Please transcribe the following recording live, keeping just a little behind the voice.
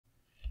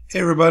Hey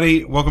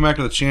everybody, welcome back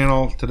to the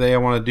channel. Today I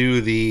want to do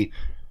the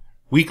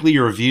weekly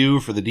review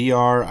for the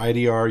DR,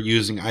 IDR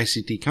using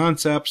ICT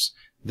concepts.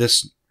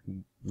 This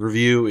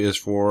review is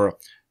for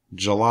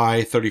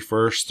July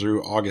 31st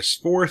through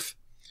August 4th.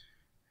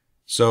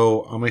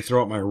 So I'm going to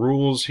throw up my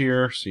rules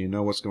here so you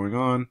know what's going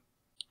on.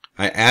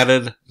 I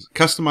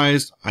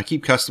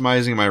keep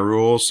customizing my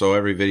rules, so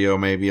every video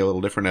may be a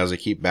little different as I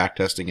keep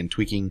backtesting and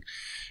tweaking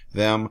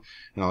them.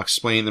 And I'll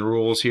explain the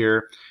rules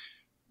here.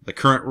 The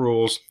current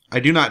rules: I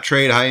do not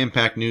trade high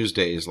impact news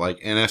days like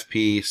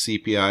NFP,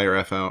 CPI,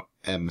 or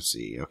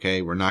FOMC.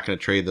 Okay, we're not going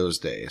to trade those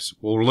days.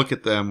 We'll look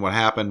at them, what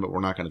happened, but we're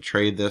not going to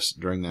trade this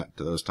during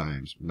those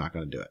times. We're not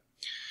going to do it.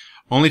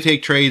 Only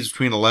take trades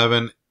between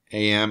 11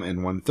 a.m. and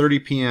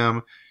 1:30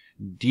 p.m.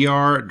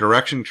 DR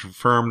direction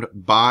confirmed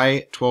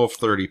by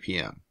 12:30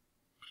 p.m.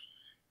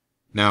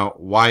 Now,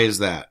 why is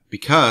that?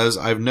 Because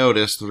I've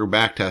noticed through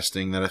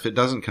backtesting that if it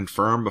doesn't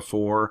confirm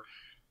before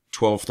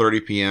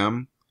 12:30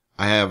 p.m.,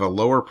 I have a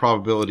lower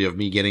probability of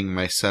me getting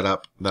my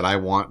setup that I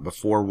want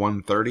before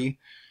 1:30,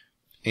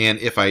 and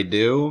if I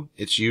do,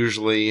 it's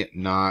usually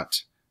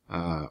not.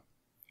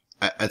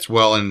 It's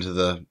well into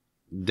the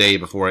day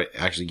before I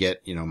actually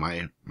get,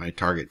 my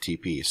target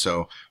TP.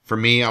 So for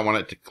me, I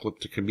want it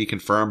to be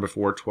confirmed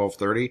before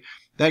 12:30.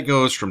 That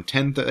goes from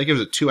 10. That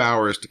gives it 2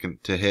 hours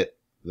to hit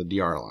the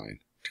DR line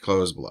to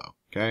close below.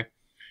 Okay,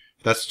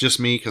 that's just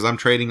me because I'm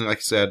trading. Like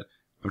I said,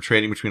 I'm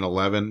trading between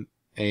 11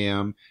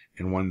 a.m.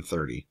 and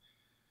 1:30.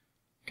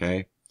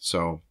 Okay,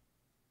 so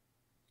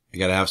I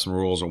got to have some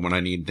rules on when I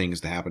need things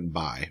to happen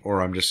by,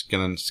 or I'm just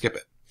going to skip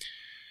it.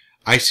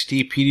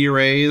 ICT PD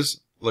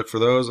arrays, look for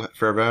those.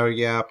 Fair value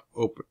gap,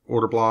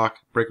 order block,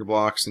 breaker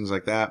blocks, things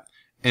like that.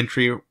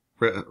 Entry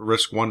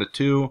risk 1 to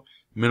 2,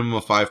 minimum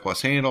of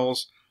 5+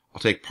 handles.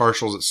 I'll take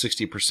partials at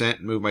 60%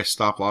 and move my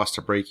stop loss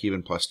to break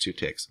even plus 2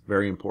 ticks.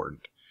 Very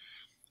important,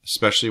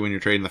 especially when you're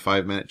trading the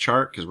 5-minute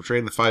chart, because we're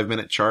trading the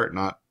 5-minute chart,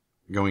 not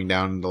going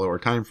down into lower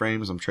time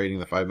frames. I'm trading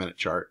the 5-minute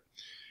chart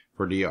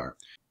for DR.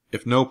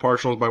 If no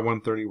partials by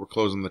 1:30, we're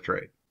closing the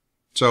trade.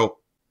 So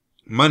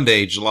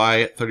Monday,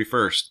 July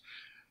 31st,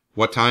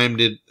 what time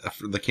did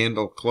the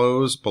candle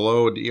close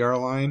below a DR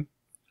line?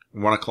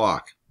 1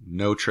 o'clock.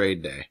 No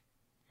trade day.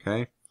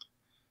 Okay?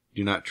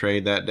 Do not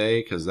trade that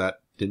day because that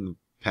didn't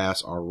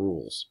pass our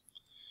rules.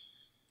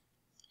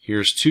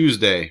 Here's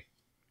Tuesday.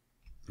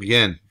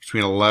 Again,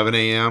 between 11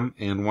 a.m.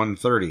 and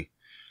 1:30.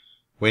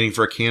 Waiting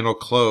for a candle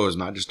close,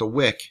 not just a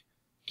wick.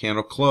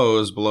 Candle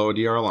closed below a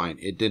DR line.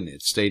 It didn't.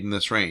 It stayed in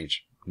this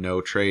range. No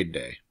trade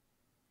day.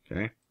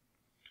 Okay?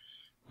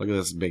 Look at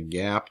this big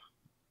gap.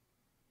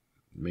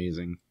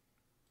 Amazing.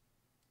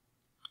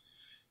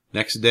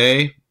 Next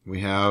day,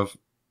 we have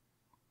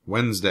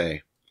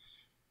Wednesday.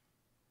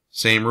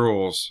 Same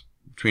rules.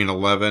 Between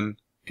 11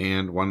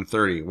 and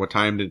 1:30. What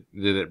time did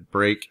it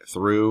break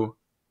through?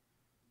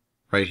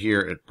 Right here,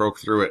 it broke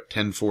through at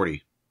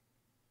 10:40.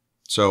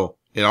 So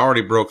it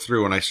already broke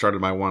through when I started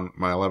my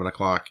 11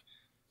 o'clock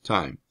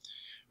time.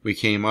 We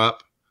came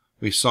up,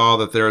 we saw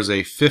that there is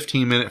a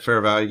 15-minute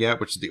fair value gap,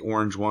 which is the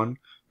orange one.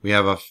 We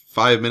have a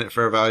 5-minute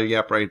fair value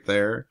gap right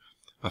there,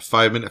 a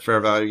 5-minute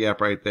fair value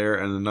gap right there,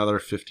 and another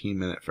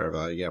 15-minute fair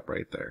value gap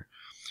right there.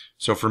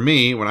 So for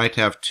me, when I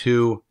have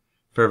 2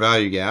 fair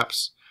value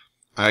gaps,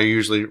 I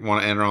usually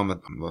want to enter on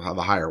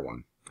the higher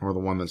one, or the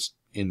one that's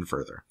in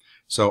further.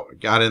 So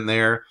got in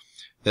there.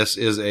 This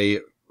is a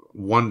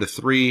 1 to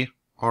 3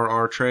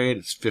 RR trade.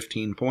 It's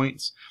 15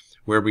 points,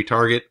 where we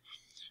target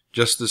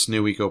just this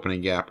new week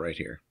opening gap right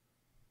here.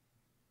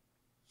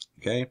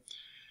 Okay,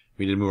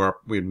 we'd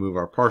move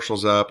our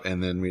partials up,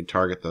 and then we'd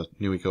target the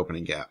new week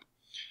opening gap.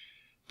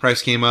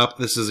 Price came up.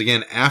 This is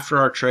again after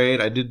our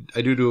trade. I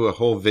do a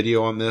whole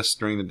video on this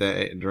during the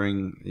day.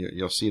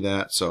 You'll see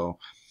that. So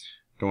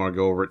don't want to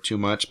go over it too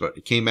much, but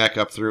it came back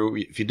up through.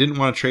 If you didn't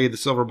want to trade the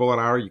silver bullet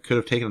hour, you could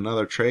have taken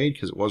another trade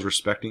because it was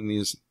respecting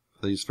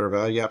these fair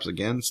value gaps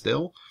again.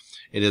 Still,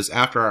 it is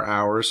after our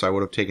hours, so I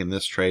would have taken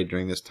this trade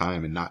during this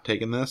time and not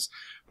taken this.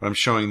 But I'm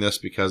showing this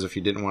because if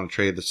you didn't want to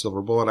trade the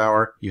silver bullet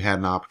hour, you had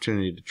an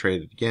opportunity to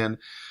trade it again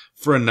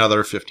for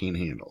another 15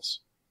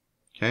 handles.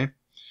 Okay?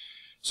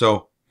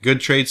 So,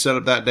 good trade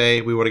setup that day.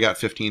 We would have got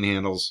 15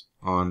 handles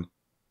on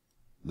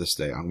this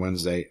day. On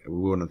Wednesday, we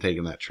wouldn't have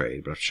taken that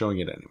trade, but I'm showing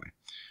it anyway.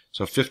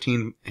 So,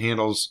 15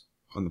 handles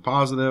on the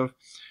positive.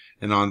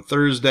 And on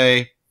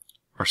Thursday,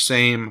 our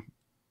same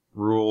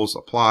rules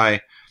apply.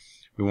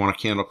 We want a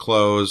candle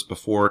close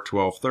before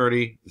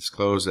 12:30. This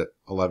closed at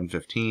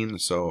 11:15,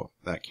 so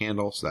that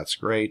candle, so that's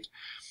great.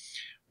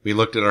 We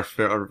looked at our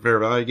fair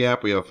value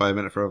gap. We have a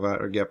 5-minute fair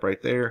value gap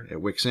right there.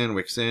 It wicks in,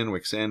 wicks in,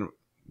 wicks in.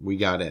 We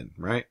got in,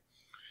 right?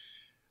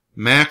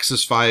 Max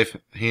is 5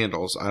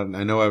 handles. I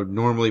know I would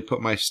normally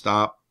put my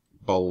stop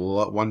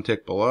below, 1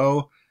 tick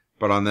below,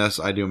 but on this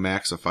I do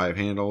max of 5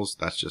 handles.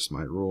 That's just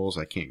my rules.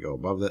 I can't go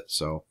above it,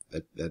 so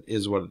that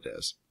is what it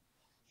is.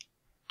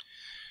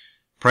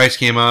 Price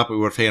came up. We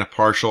would have taken a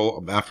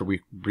partial after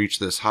we reached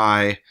this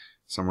high,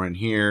 somewhere in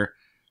here.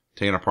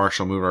 Taking a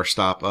partial, move our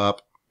stop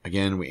up.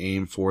 Again, we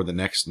aim for the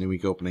next new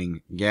week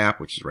opening gap,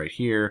 which is right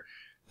here.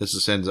 This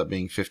just ends up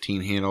being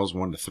 15 handles,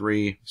 1 to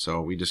 3.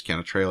 So we just kind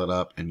of trail it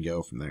up and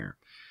go from there.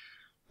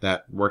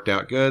 That worked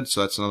out good.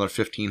 So that's another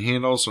 15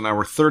 handles. So now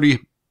we're 30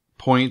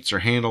 points or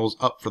handles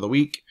up for the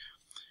week.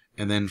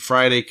 And then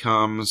Friday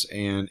comes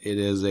and it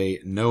is a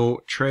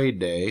no trade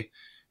day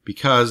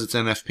because it's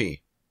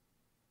NFP.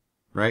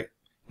 Right?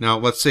 Now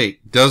let's see.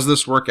 Does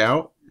this work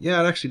out?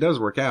 Yeah, it actually does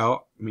work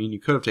out. I mean,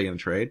 you could have taken a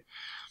trade.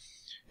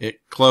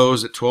 It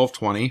closed at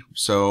 12:20,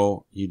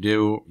 so you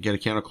do get a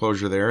candle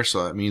closure there.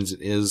 So that means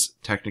it is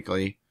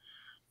technically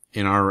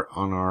on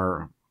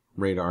our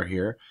radar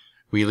here.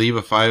 We leave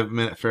a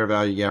 5-minute fair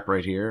value gap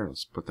right here.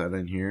 Let's put that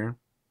in here.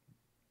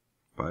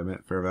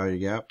 5-minute fair value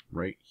gap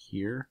right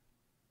here.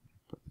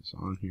 Put this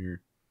on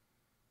here.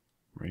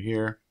 Right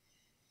here.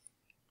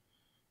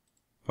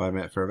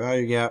 5-minute fair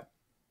value gap.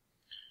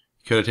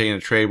 You could have taken a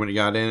trade when you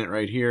got in it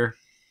right here.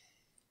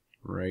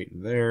 Right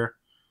there.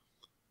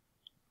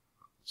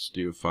 Let's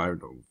do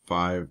 5 to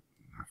 5.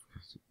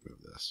 Let's move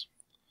this.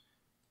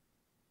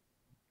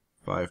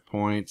 5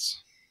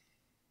 points.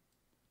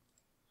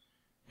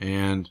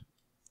 And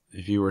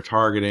if you were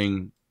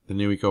targeting the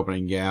new week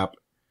opening gap,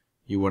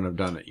 you wouldn't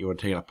have done it. You would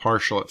have taken a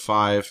partial at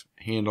 5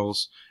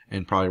 handles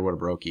and probably would have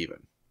broke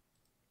even.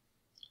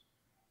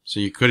 So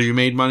you could have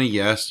made money,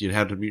 yes. You'd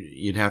have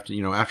to,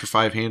 you know, after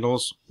 5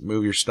 handles,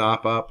 move your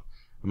stop up.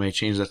 I may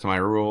change that to my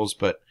rules,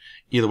 but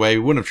either way,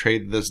 we wouldn't have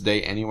traded this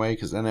day anyway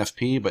because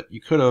NFP, but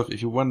you could have,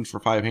 if you went for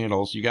 5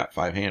 handles, you got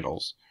 5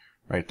 handles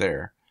right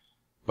there.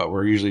 But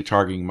we're usually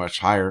targeting much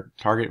higher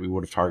target. I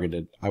would have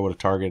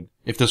targeted,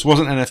 if this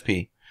wasn't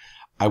NFP,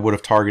 I would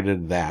have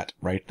targeted that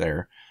right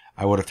there.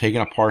 I would have taken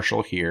a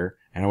partial here,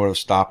 and I would have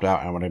stopped out,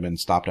 and I would have been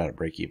stopped out at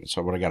break even.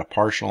 So I would have got a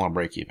partial and a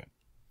break even.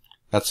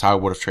 That's how I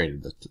would have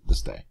traded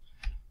this day.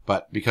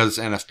 But because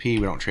it's NFP,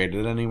 we don't trade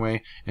it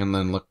anyway, and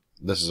then look,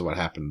 this is what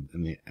happened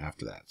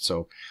after that.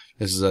 So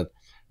this is a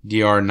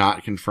DR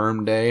not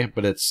confirmed day,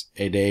 but it's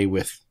a day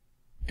with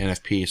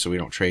NFP, so we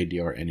don't trade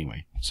DR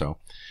anyway. So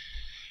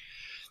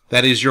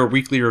that is your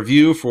weekly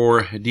review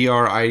for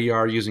DR,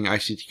 IDR using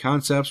ICT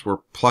concepts. We're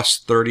plus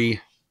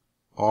 30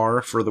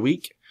 R for the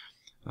week,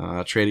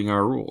 trading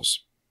our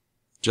rules.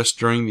 Just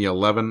during the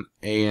 11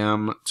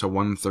 a.m. to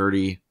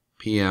 1:30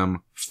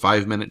 p.m.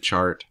 5-minute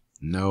chart,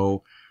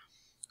 no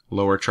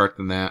lower chart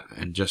than that,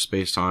 and just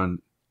based on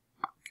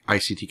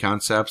ICT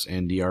concepts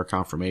and DR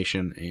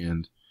confirmation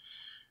and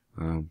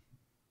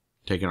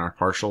taking our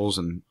partials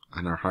and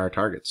our higher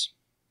targets.